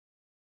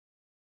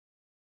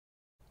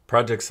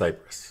Project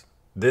Cypress.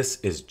 This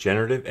is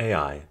generative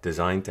AI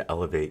designed to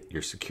elevate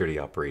your security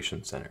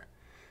operations center.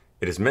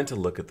 It is meant to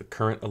look at the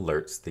current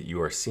alerts that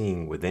you are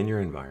seeing within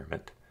your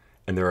environment,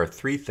 and there are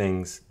three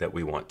things that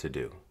we want to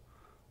do.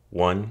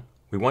 One,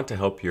 we want to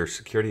help your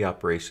security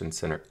operations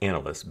center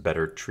analysts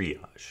better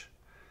triage.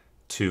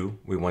 Two,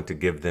 we want to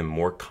give them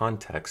more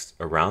context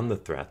around the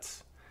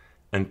threats.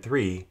 And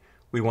three,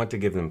 we want to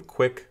give them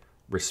quick,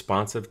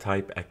 responsive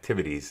type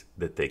activities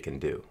that they can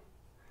do.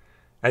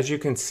 As you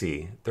can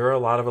see, there are a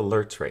lot of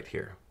alerts right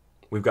here.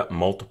 We've got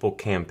multiple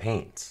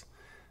campaigns.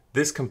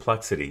 This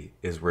complexity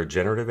is where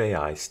generative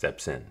AI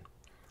steps in.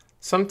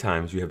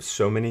 Sometimes you have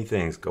so many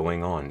things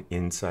going on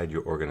inside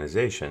your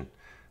organization,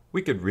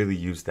 we could really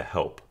use the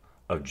help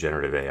of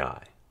generative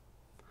AI.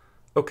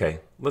 Okay,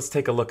 let's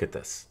take a look at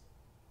this.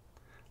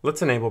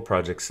 Let's enable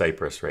Project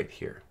Cypress right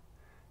here.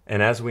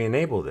 And as we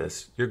enable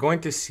this, you're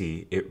going to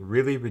see it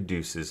really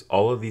reduces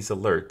all of these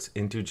alerts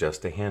into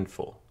just a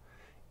handful.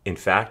 In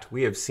fact,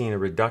 we have seen a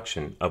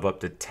reduction of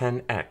up to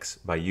 10x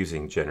by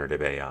using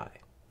generative AI.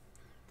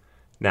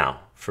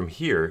 Now, from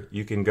here,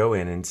 you can go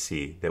in and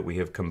see that we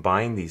have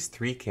combined these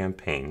three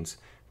campaigns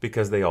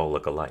because they all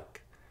look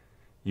alike.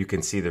 You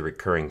can see the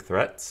recurring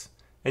threats,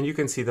 and you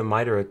can see the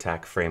MITRE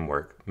attack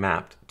framework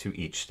mapped to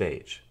each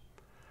stage.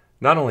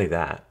 Not only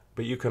that,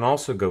 but you can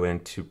also go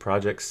into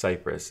Project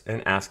Cypress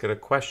and ask it a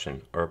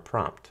question or a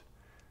prompt.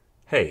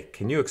 Hey,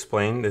 can you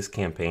explain this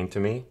campaign to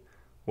me?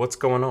 What's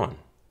going on?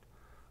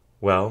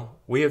 Well,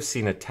 we have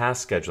seen a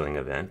task scheduling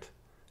event,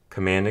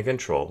 command and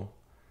control,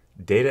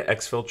 data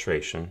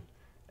exfiltration,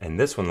 and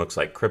this one looks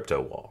like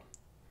crypto wall.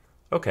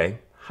 Okay,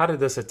 how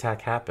did this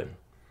attack happen?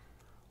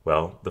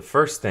 Well, the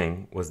first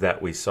thing was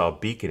that we saw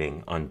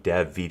beaconing on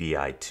dev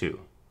VDI2.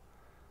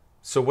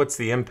 So what's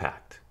the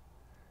impact?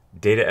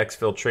 Data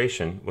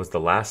exfiltration was the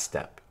last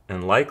step,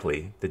 and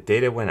likely the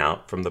data went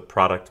out from the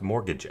product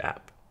mortgage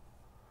app.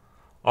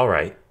 All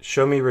right,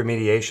 show me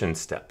remediation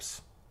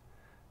steps.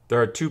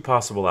 There are two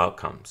possible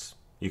outcomes.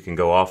 You can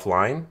go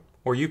offline,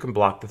 or you can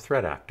block the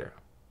threat actor.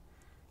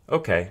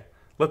 Okay,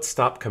 let's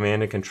stop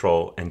command and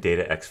control and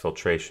data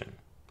exfiltration.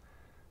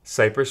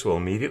 Cypress will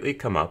immediately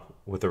come up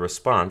with a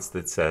response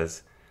that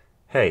says,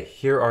 hey,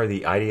 here are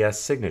the IDS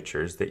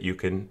signatures that you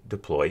can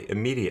deploy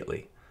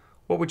immediately.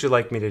 What would you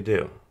like me to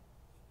do?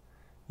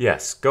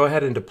 Yes, go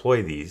ahead and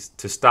deploy these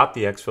to stop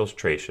the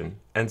exfiltration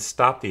and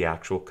stop the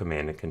actual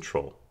command and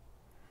control.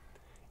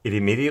 It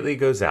immediately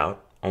goes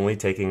out, only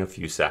taking a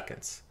few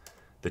seconds.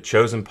 The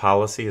chosen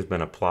policy has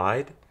been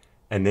applied,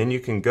 and then you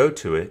can go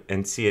to it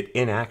and see it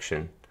in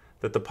action,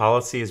 that the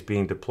policy is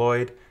being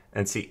deployed,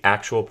 and see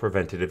actual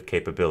preventative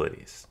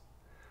capabilities.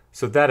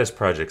 So that is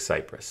Project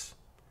Cypress.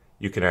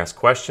 You can ask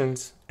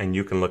questions and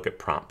you can look at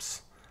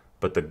prompts,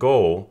 but the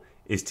goal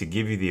is to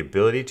give you the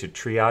ability to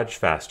triage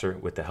faster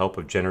with the help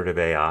of generative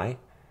AI,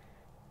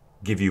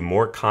 give you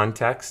more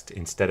context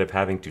instead of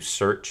having to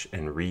search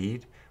and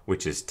read,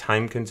 which is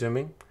time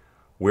consuming.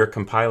 We're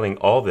compiling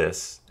all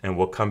this and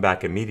we'll come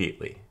back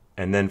immediately.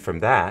 And then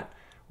from that,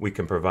 we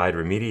can provide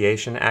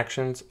remediation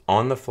actions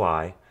on the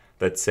fly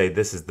that say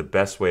this is the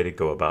best way to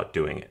go about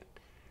doing it.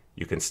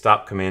 You can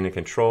stop command and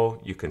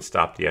control, you can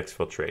stop the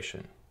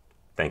exfiltration.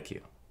 Thank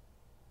you.